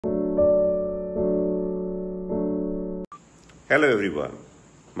Hello everyone,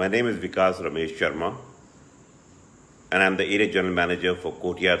 my name is Vikas Ramesh Sharma and I'm the Area General Manager for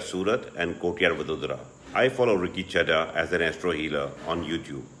Courtyard Surat and Courtyard Vadodara. I follow Ricky Chadha as an astro healer on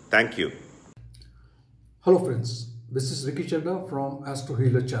YouTube. Thank you. Hello friends, this is Ricky Chadha from Astro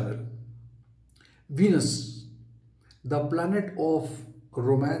Healer channel. Venus, the planet of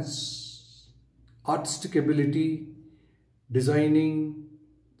romance, artistic ability, designing,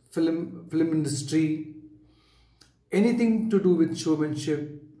 film industry, anything to do with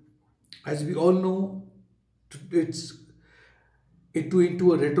showmanship. As we all know, it's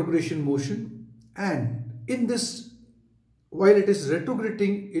into a retrogression motion, and in this, while it is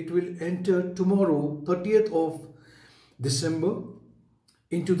retrograding, it will enter tomorrow, 30th of December,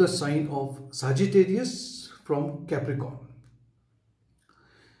 into the sign of Sagittarius from Capricorn.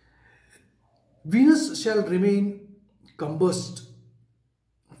 Venus shall remain combust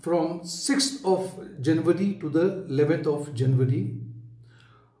from 6th of January to the 11th of January,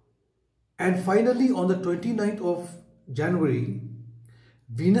 and finally on the 29th of January,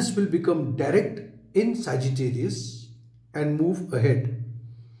 Venus will become direct in Sagittarius and move ahead.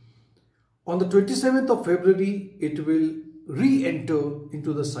 On the 27th of February, it will re-enter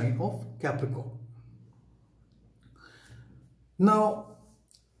into the sign of Capricorn. Now,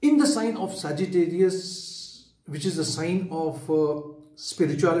 in the sign of Sagittarius, which is a sign of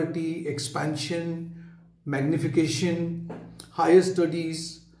spirituality, expansion, magnification, higher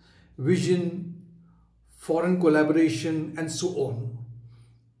studies, vision, foreign collaboration, and so on.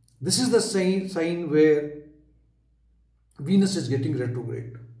 This is the sign where Venus is getting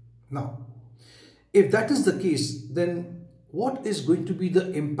retrograde. Now, if that is the case, then what is going to be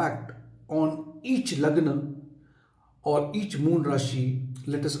the impact on each Lagna or each moon Rashi?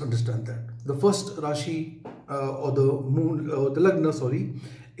 Let us understand that. The first Rashi or the moon, the Lagna, sorry,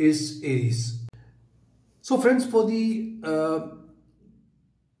 is Aries. So friends, for the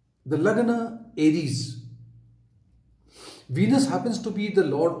Lagna Aries, Venus happens to be the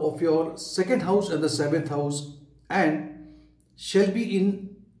lord of your second house and the seventh house, and shall be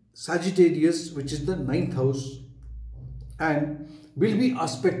in Sagittarius, which is the ninth house, and will be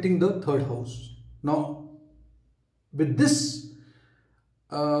aspecting the third house. Now, with this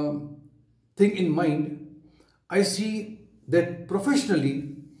thing in mind, I see that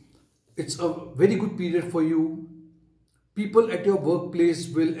professionally, it's a very good period for you. People at your workplace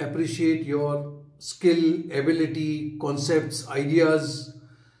will appreciate your skill, ability, concepts, ideas,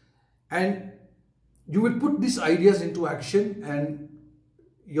 and you will put these ideas into action, and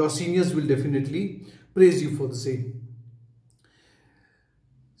your seniors will definitely praise you for the same.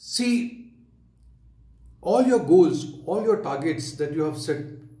 See, all your goals, all your targets that you have set,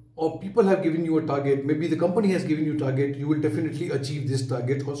 or people have given you a target, maybe the company has given you a target, you will definitely achieve this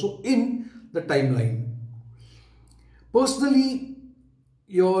target also in the timeline. Personally,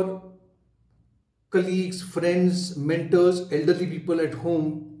 your colleagues, friends, mentors, elderly people at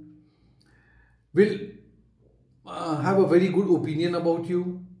home will have a very good opinion about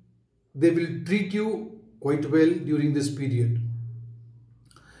you. They will treat you quite well during this period.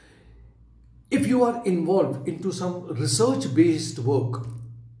 If you are involved into some research-based work,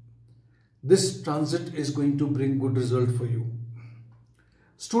 this transit is going to bring good result for you.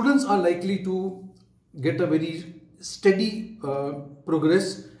 Students are likely to get a very steady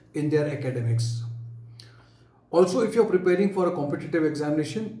progress in their academics. Also, if you're preparing for a competitive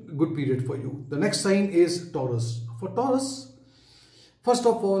examination, good period for you. The next sign is Taurus. For Taurus, first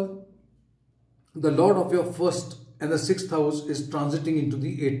of all, the lord of your first and the sixth house is transiting into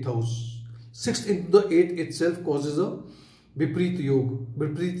the eighth house. Sixth into the eighth itself causes a Viprit Yog.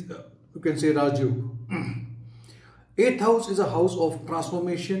 Viprit, you can say Raj Yog. Eighth house is a house of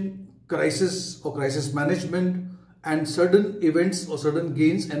transformation, crisis or crisis management, and certain events or certain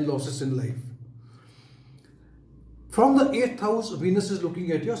gains and losses in life. From the 8th house, Venus is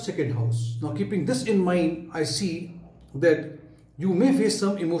looking at your second house. Now, keeping this in mind, I see that you may face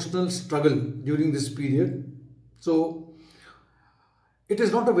some emotional struggle during this period. So, it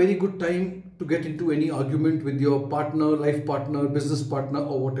is not a very good time to get into any argument with your partner, life partner, business partner,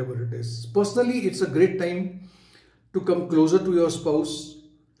 or whatever it is. Personally, it's a great time to come closer to your spouse,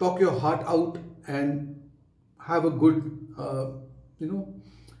 talk your heart out, and have a good,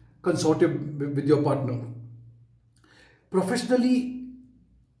 consortium with your partner. Professionally,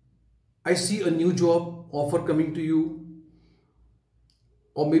 I see a new job offer coming to you,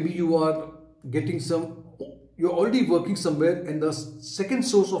 or maybe you are getting you're already working somewhere, and the second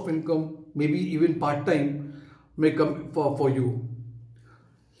source of income, maybe even part-time, may come for you.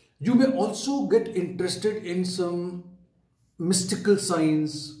 You may also get interested in some mystical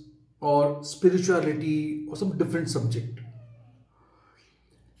science or spirituality or some different subject.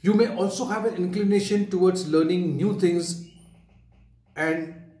 You may also have an inclination towards learning new things,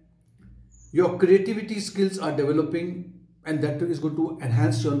 and your creativity skills are developing, and that is going to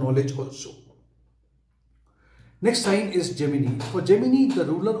enhance your knowledge also. Next sign is Gemini. For Gemini, the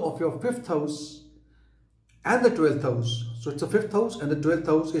ruler of your 5th house and the 12th house. So it's the 5th house and the 12th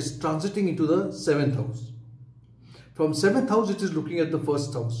house is transiting into the 7th house. From 7th house, it is looking at the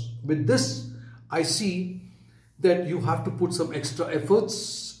 1st house. With this, I see that you have to put some extra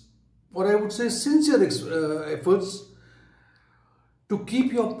efforts, or I would say sincere efforts, to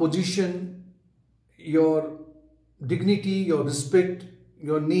keep your position, your dignity, your respect,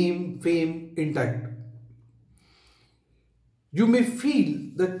 your name, fame intact. You may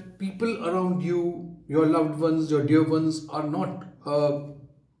feel that people around you, your loved ones, your dear ones, are not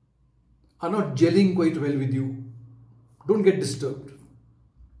gelling quite well with you. Don't get disturbed.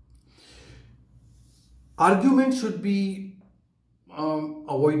 Arguments should be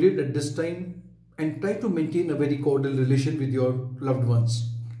avoided at this time, and try to maintain a very cordial relation with your loved ones.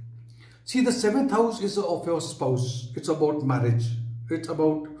 See, the 7th house is of your spouse. It's about marriage. It's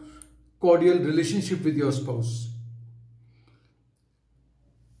about cordial relationship with your spouse.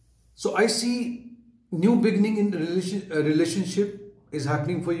 So I see new beginning in relationship is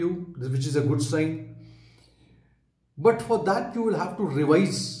happening for you, which is a good sign. But for that, you will have to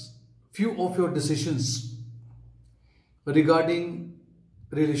revise few of your decisions regarding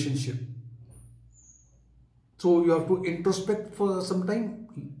relationship. So you have to introspect for some time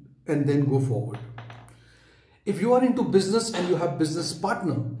and then go forward. If you are into business and you have business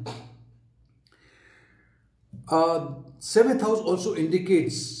partner, 7th house also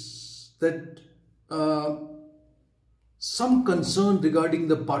indicates that some concern regarding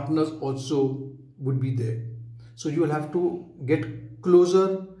the partners also would be there. So you will have to get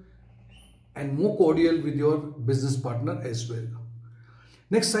closer and more cordial with your business partner as well.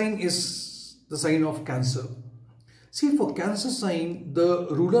 Next sign is the sign of Cancer. See, for Cancer sign, the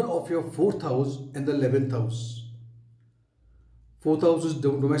ruler of your 4th house and the 11th house. 4th house is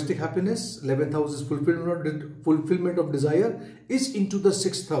domestic happiness, 11th house is fulfillment of desire, is into the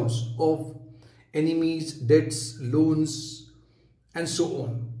 6th house of enemies, debts, loans, and so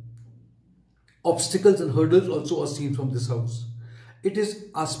on. Obstacles and hurdles also are seen from this house. It is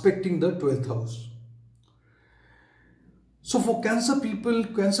aspecting the 12th house. So for Cancer people,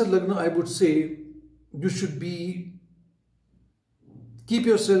 Cancer Lagna, I would say you should be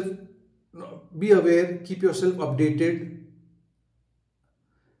aware, keep yourself updated.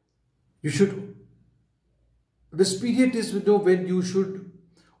 This period is when you should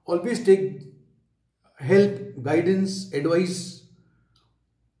always take help, guidance, advice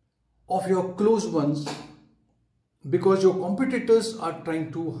of your close ones, because your competitors are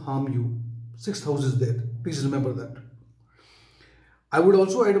trying to harm you. 6th house is there. Please remember that. I would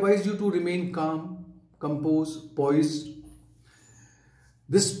also advise you to remain calm, composed, poised.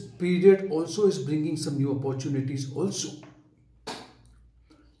 This period also is bringing some new opportunities also.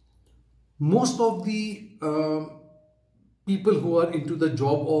 Most of the people who are into the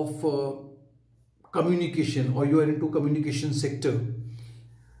job of communication, or you are into communication sector,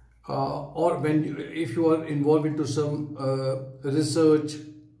 or if you are involved into some research,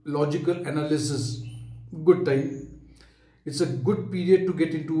 logical analysis, good time. It's a good period to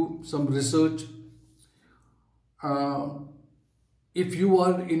get into some research. If you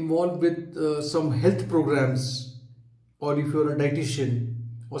are involved with some health programs, or if you are a dietitian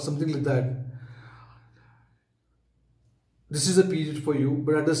or something like that, this is a period for you.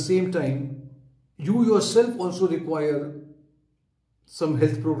 But at the same time, you yourself also require some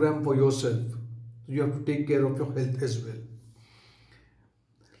health program for yourself. You have to take care of your health as well.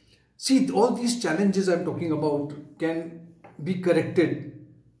 See, all these challenges I'm talking about can be corrected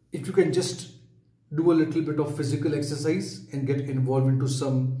if you can just do a little bit of physical exercise and get involved into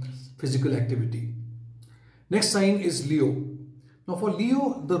some physical activity. Next sign is Leo. Now for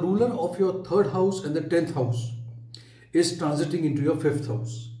Leo, the ruler of your 3rd house and the 10th house is transiting into your 5th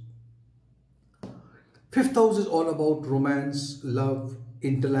house. 5th house is all about romance, love,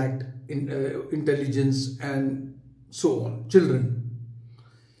 intellect, intelligence, and so on, children.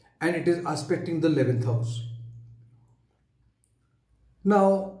 And it is aspecting the 11th house.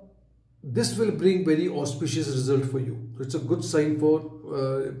 Now, this will bring very auspicious result for you. So it's a good sign for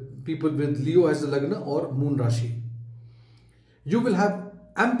people with Leo as the Lagna or Moon Rashi. You will have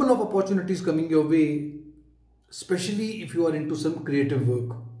ample of opportunities coming your way, especially if you are into some creative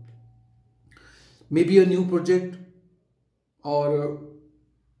work. Maybe a new project, or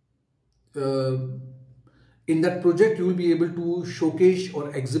in that project you will be able to showcase or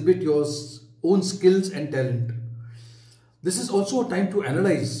exhibit your own skills and talent. This is also a time to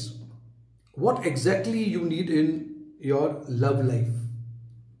analyze what exactly you need in your love life.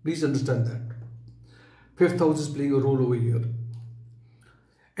 Please understand that. Fifth house is playing a role over here.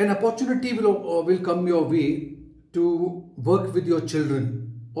 An opportunity will come your way to work with your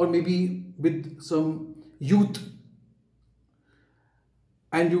children or maybe with some youth,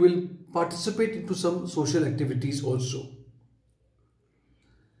 and you will participate into some social activities also.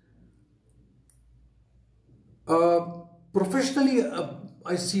 Professionally,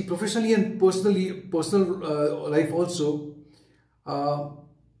 I see professionally and personal life also,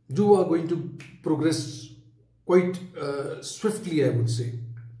 you are going to progress quite swiftly, I would say.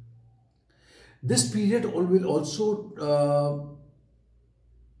 This period will also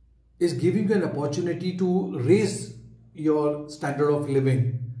is giving you an opportunity to raise your standard of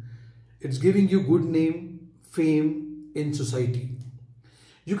living. It's giving you good name, fame in society.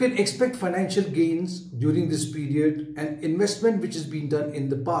 You can expect financial gains during this period, and investment which has been done in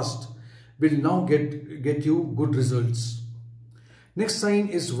the past will now get you good results. Next sign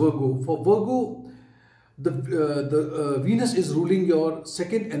is Virgo. For Virgo, the Venus is ruling your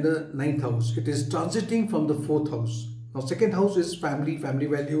second and the ninth house. It is transiting from the fourth house. Now, second house is family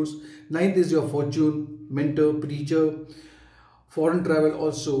values. Ninth is your fortune, mentor, preacher. Foreign travel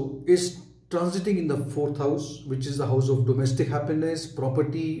also is transiting in the fourth house, which is the house of domestic happiness,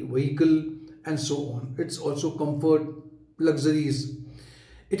 property, vehicle, and so on. It's also comfort, luxuries.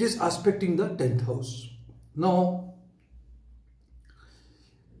 It is aspecting the 10th house. Now,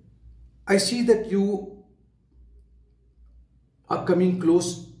 I see that you are coming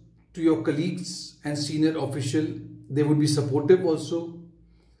close to your colleagues and senior official. They will be supportive also,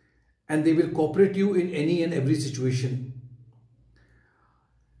 and they will cooperate you in any and every situation.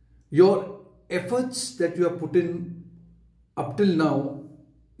 Your efforts that you have put in up till now,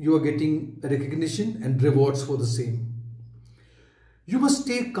 you are getting recognition and rewards for the same. You must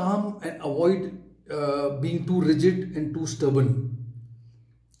stay calm and avoid being too rigid and too stubborn.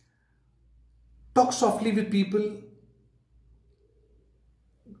 Talk softly with people,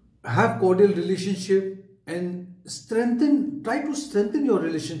 have cordial relationship, and try to strengthen your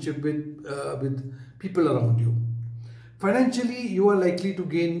relationship with people around you. Financially, you are likely to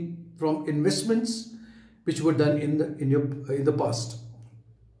gain from investments which were done in the past.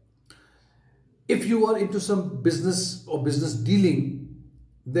 If you are into some business or business dealing,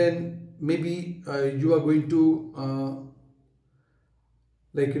 then maybe you are going to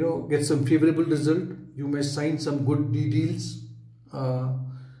get some favorable result. You may sign some good deals.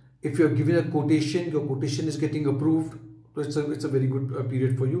 If you are given a quotation, your quotation is getting approved. So it's a very good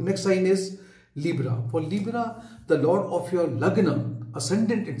period for you. Next sign is Libra. For Libra, the Lord of your Lagna,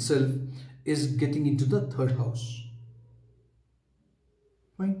 ascendant itself, is getting into the third house.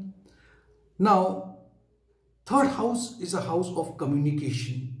 Fine. Now, third house is a house of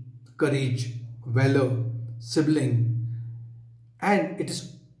communication, courage, valor, sibling, and it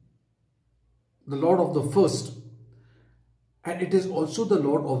is the Lord of the first, and it is also the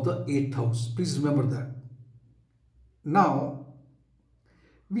Lord of the 8th house. Please remember that. Now,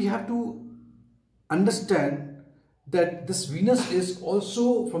 we have to understand that this Venus is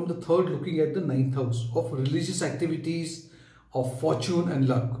also from the third looking at the 9th house of religious activities, of fortune and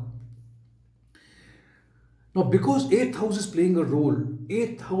luck. Now, because 8th house is playing a role,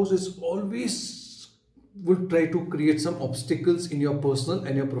 8th house is always will try to create some obstacles in your personal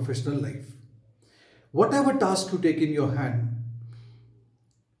and your professional life. Whatever task you take in your hand,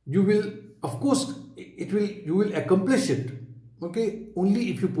 you will, of course, you will accomplish it, okay, only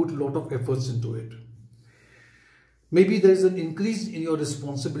if you put a lot of efforts into it. Maybe there is an increase in your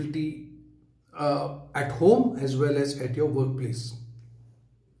responsibility at home as well as at your workplace.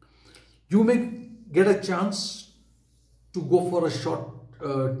 You may get a chance to go for a short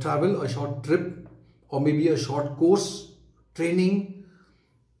travel, a short trip, or maybe a short course, training,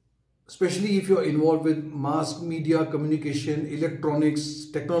 especially if you are involved with mass media, communication, electronics,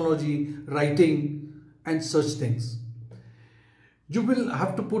 technology, writing, and such things. You will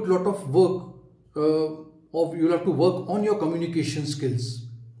have to put a lot of work, you'll have to work on your communication skills.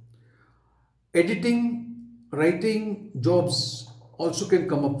 Editing, writing jobs also can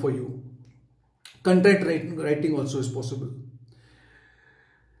come up for you. Content writing also is possible.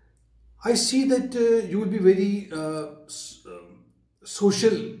 I see that you will be very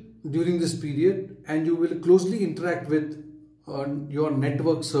social during this period, and you will closely interact with your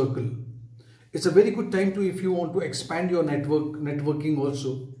network circle. It's a very good time to, if you want to expand your networking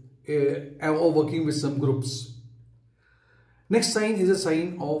also, or working with some groups. Next sign is a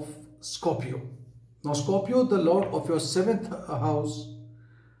sign of Scorpio. Now, Scorpio, the Lord of your 7th house,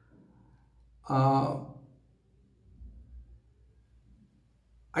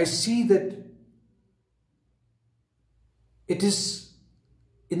 I see that it is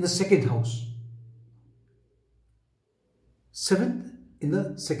in the second house. 7th in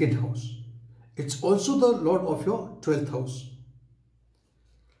the second house. It's also the lord of your 12th house.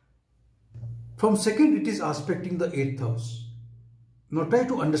 From second, it is aspecting the 8th house. Now try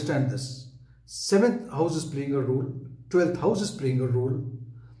to understand this. 7th house is playing a role, 12th house is playing a role,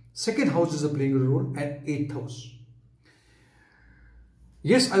 second house is playing a role, and 8th house.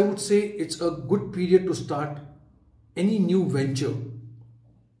 Yes, I would say it's a good period to start any new venture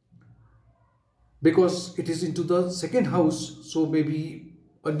because it is into the second house. So maybe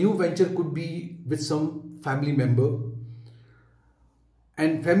a new venture could be with some family member,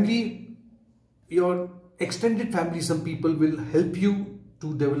 and family, your extended family, some people will help you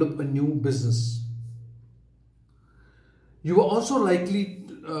to develop a new business. You are also likely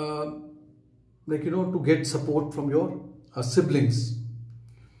to get support from your siblings.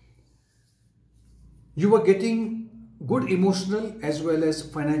 You are getting good emotional as well as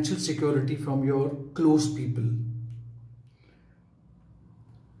financial security from your close people.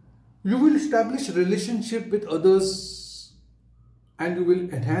 You will establish relationship with others and you will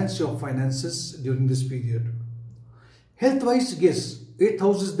enhance your finances during this period. Health wise, yes, 8th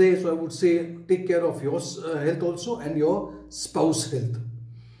house is there, so I would say take care of your health also and your spouse health.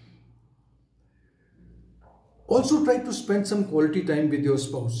 Also try to spend some quality time with your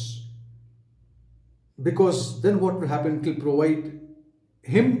spouse, because then what will happen, it will provide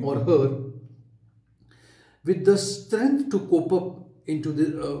him or her with the strength to cope up into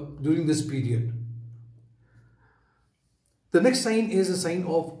during this period. The next sign is a sign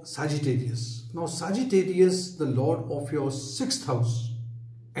of Sagittarius. Now Sagittarius, the lord of your 6th house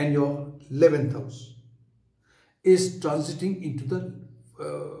and your 11th house, is transiting into the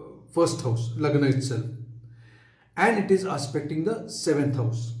 1st house, Lagna itself, and it is aspecting the 7th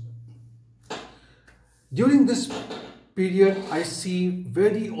house. During this period, I see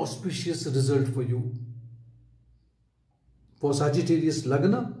very auspicious result for you. For Sagittarius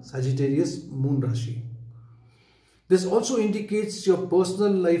Lagna, Sagittarius Moon Rashi. This also indicates your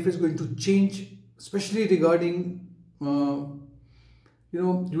personal life is going to change, especially regarding, you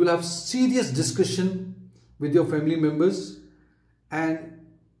will have serious discussion with your family members, and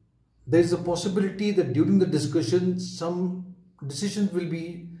there is a possibility that during the discussion, some decisions will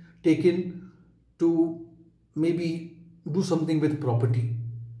be taken to maybe do something with property,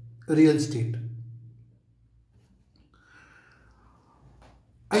 real estate.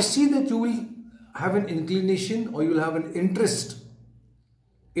 I see that you will have an inclination or you will have an interest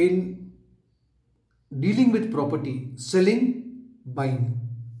in dealing with property, selling, buying.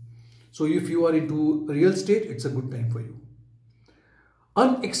 So if you are into real estate, it's a good time for you.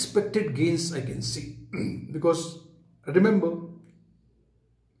 Unexpected gains I can see because remember,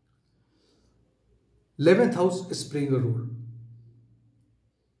 11th house is playing a role.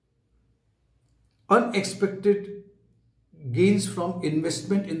 Unexpected gains from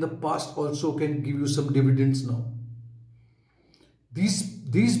investment in the past also can give you some dividends now.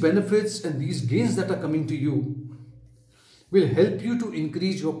 These benefits and these gains that are coming to you will help you to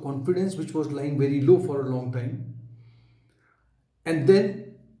increase your confidence, which was lying very low for a long time. And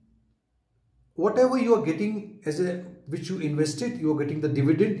then whatever you are getting which you invested, you are getting the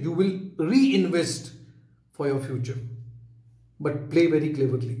dividend, you will reinvest for your future, but play very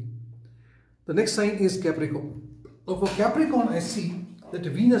cleverly. The next sign is Capricorn. Now for Capricorn, I see that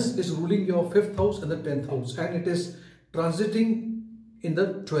Venus is ruling your 5th house and the 10th house, and it is transiting in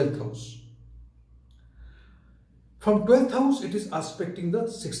the 12th house. From 12th house, it is aspecting the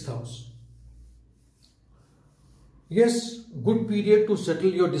 6th house. Yes, good period to settle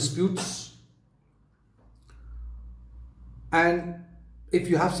your disputes. And if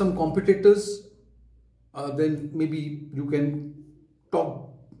you have some competitors, then maybe you can talk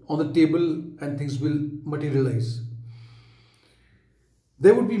on the table and things will materialize.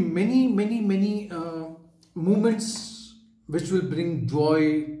 There would be many moments which will bring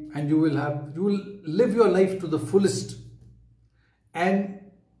joy, and you will live your life to the fullest, and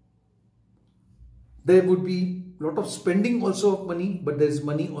there would be a lot of spending also of money, but there is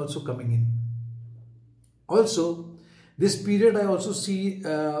money also coming in. Also, this period I also see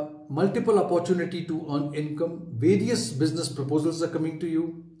multiple opportunity to earn income. Various business proposals are coming to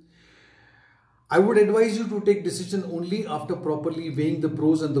you. I would advise you to take decision only after properly weighing the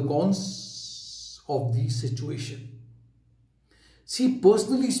pros and the cons of the situation. See,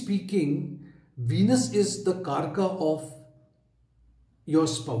 personally speaking, Venus is the karka of your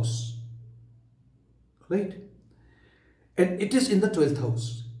spouse, right? And it is in the 12th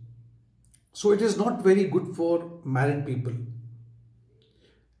house. So it is not very good for married people.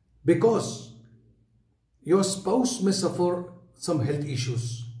 because your spouse may suffer some health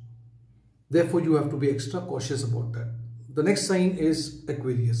issues. Therefore, you have to be extra cautious about that. The next sign is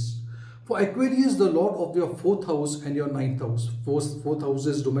Aquarius. For Aquarius, the lord of your 4th house and your 9th house. 4th house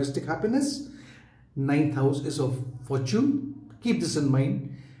is domestic happiness. 9th house is of fortune. Keep this in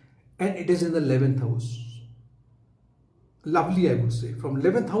mind. And it is in the 11th house. Lovely, I would say. From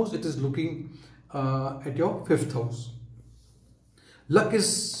 11th house, it is looking at your 5th house. Luck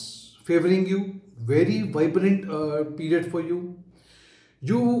is favoring you. Very vibrant period for you.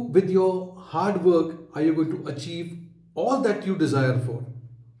 You, with your hard work, are you going to achieve all that you desire for?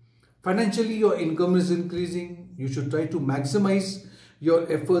 Financially, your income is increasing. You should try to maximize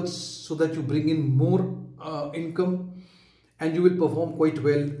your efforts so that you bring in more income, and you will perform quite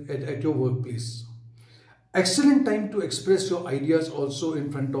well at your workplace. Excellent time to express your ideas also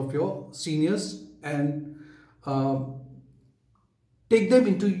in front of your seniors and take them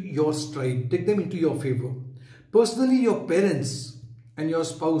into your stride, take them into your favor. Personally, your parents and your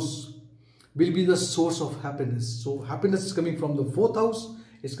spouse will be the source of happiness. So happiness is coming from the 4th house,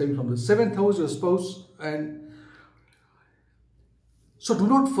 it's coming from the 7th house, your spouse. And so do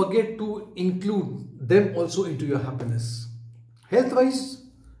not forget to include them also into your happiness. Health-wise,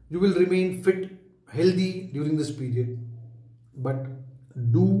 you will remain fit, healthy during this period. But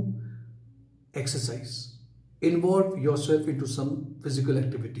do exercise. Involve yourself into some physical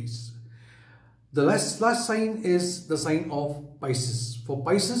activities. The last sign is the sign of Pisces. For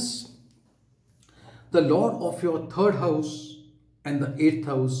Pisces, the lord of your 3rd house and the 8th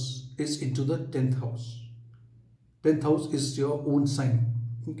house is into the 10th house. 10th house is your own sign.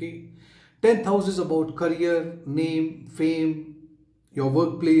 Okay. 10th house is about career, name, fame, your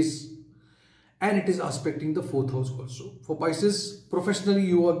workplace, and it is aspecting the 4th house also. For Pisces, professionally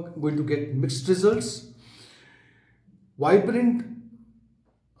you are going to get mixed results. Vibrant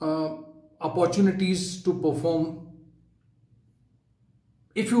opportunities to perform.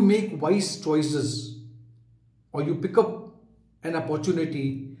 If you make wise choices or you pick up an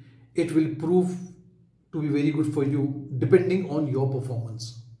opportunity, it will prove to be very good for you depending on your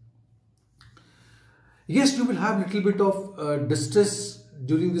performance. Yes, you will have a little bit of distress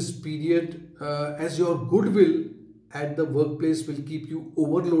during this period as your goodwill at the workplace will keep you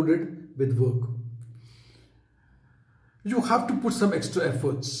overloaded with work. You have to put some extra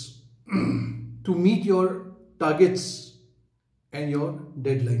efforts to meet your targets and your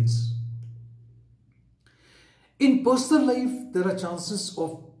deadlines. In personal life, there are chances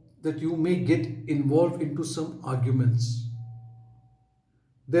of that you may get involved into some arguments.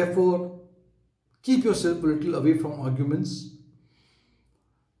 Therefore, keep yourself a little away from arguments,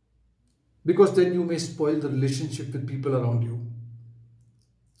 because then you may spoil the relationship with people around you.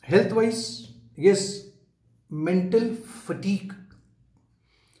 Health-wise, yes, mental fatigue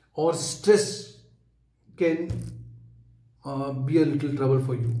or stress can be a little trouble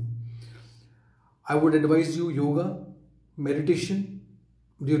for you. I would advise you yoga, meditation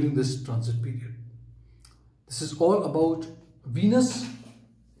during this transit period. This is all about Venus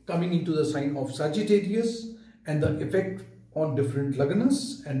coming into the sign of Sagittarius and the effect on different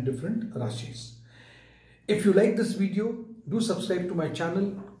lagnas and different rashis. If you like this video, do subscribe to my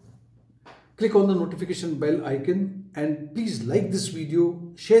channel, click on the notification bell icon, and please like this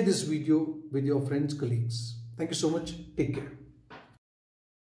video, share this video with your friends, colleagues. Thank you so much. Take care.